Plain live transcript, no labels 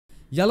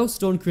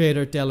Yellowstone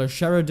creator Taylor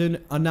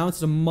Sheridan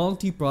announced a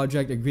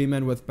multi-project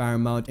agreement with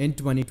Paramount in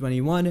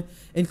 2021,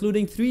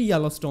 including 3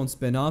 Yellowstone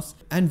spin-offs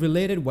and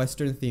related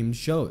Western-themed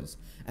shows.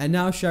 And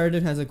now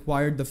Sheridan has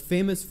acquired the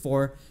famous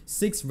 4-6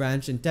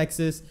 ranch in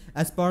Texas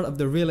as part of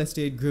the real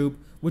estate group,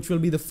 which will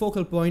be the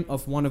focal point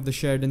of one of the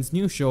Sheridan's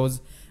new shows.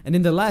 And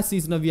in the last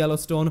season of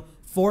Yellowstone,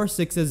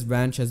 4-6's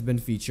ranch has been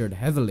featured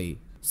heavily.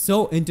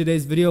 So in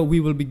today's video, we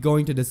will be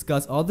going to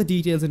discuss all the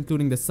details,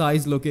 including the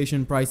size,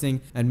 location,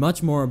 pricing, and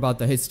much more about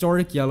the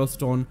historic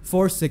Yellowstone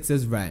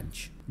 4-6's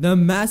ranch. The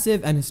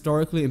massive and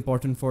historically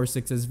important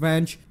 4-6's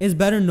ranch is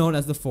better known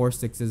as the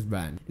 4-6's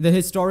ranch. The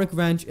historic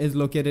ranch is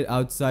located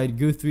outside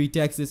Guthrie,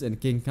 Texas in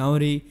King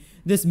County.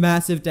 This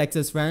massive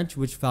Texas ranch,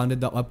 which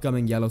founded the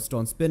upcoming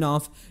Yellowstone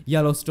spin-off,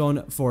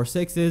 Yellowstone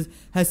 4-6's,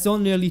 has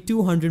sold nearly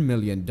 $200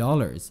 million.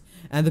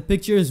 And the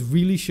pictures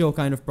really show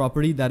kind of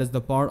property that is the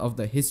part of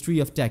the history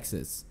of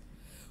Texas.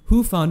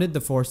 Who founded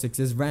the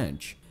 4-6's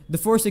ranch? The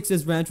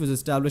 4-6's ranch was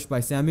established by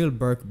Samuel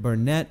Burke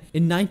Burnett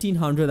in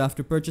 1900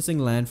 after purchasing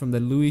land from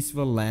the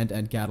Louisville Land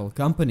and Cattle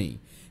Company.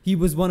 He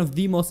was one of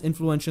the most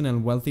influential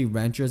and wealthy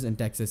ranchers in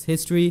Texas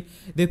history.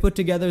 They put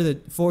together the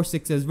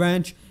 4-6's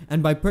ranch,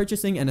 and by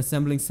purchasing and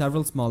assembling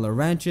several smaller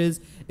ranches,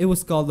 it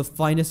was called the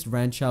finest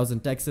ranch house in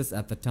Texas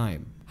at the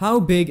time. How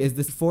big is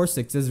this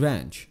 4-6's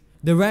ranch?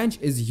 The ranch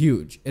is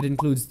huge. It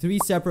includes 3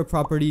 separate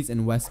properties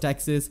in West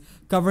Texas,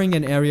 covering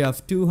an area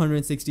of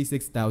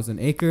 266,000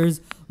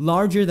 acres,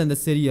 larger than the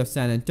city of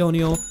San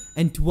Antonio,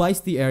 and twice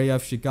the area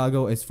of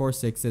Chicago is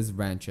 4-6's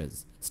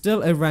ranches.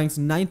 Still, it ranks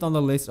 9th on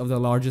the list of the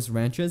largest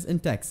ranches in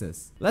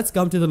Texas. Let's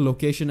come to the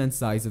location and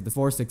size of the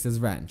 4-6's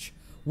ranch.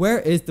 Where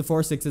is the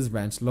 4-6's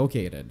ranch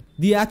located?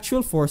 The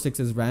actual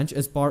 4-6's ranch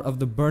is part of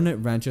the Burnett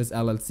Ranches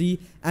LLC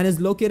and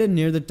is located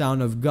near the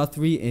town of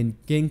Guthrie in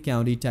King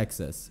County,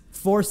 Texas.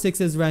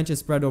 4-6's ranch is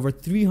spread over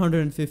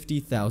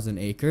 350,000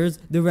 acres.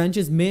 The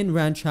ranch's main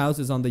ranch house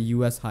is on the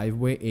US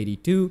Highway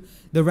 82.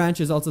 The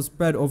ranch is also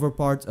spread over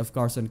parts of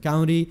Carson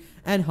County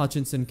and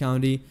Hutchinson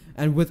County,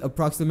 and with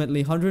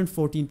approximately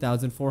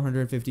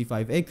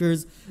 114,455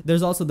 acres,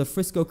 there's also the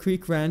Frisco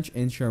Creek Ranch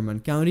in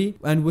Sherman County,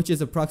 and which is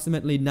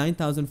approximately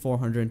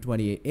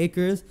 9,428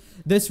 acres.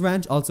 This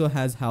ranch also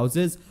has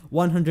houses,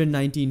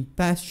 119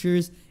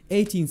 pastures,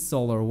 18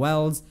 solar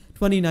wells,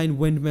 29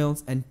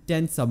 windmills, and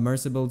 10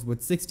 submersibles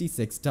with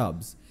 66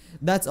 tubs.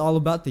 That's all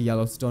about the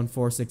Yellowstone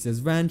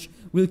 4-6's ranch.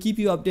 We'll keep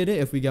you updated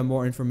if we get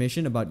more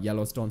information about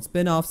Yellowstone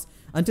spin-offs.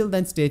 Until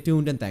then, stay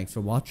tuned and thanks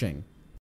for watching.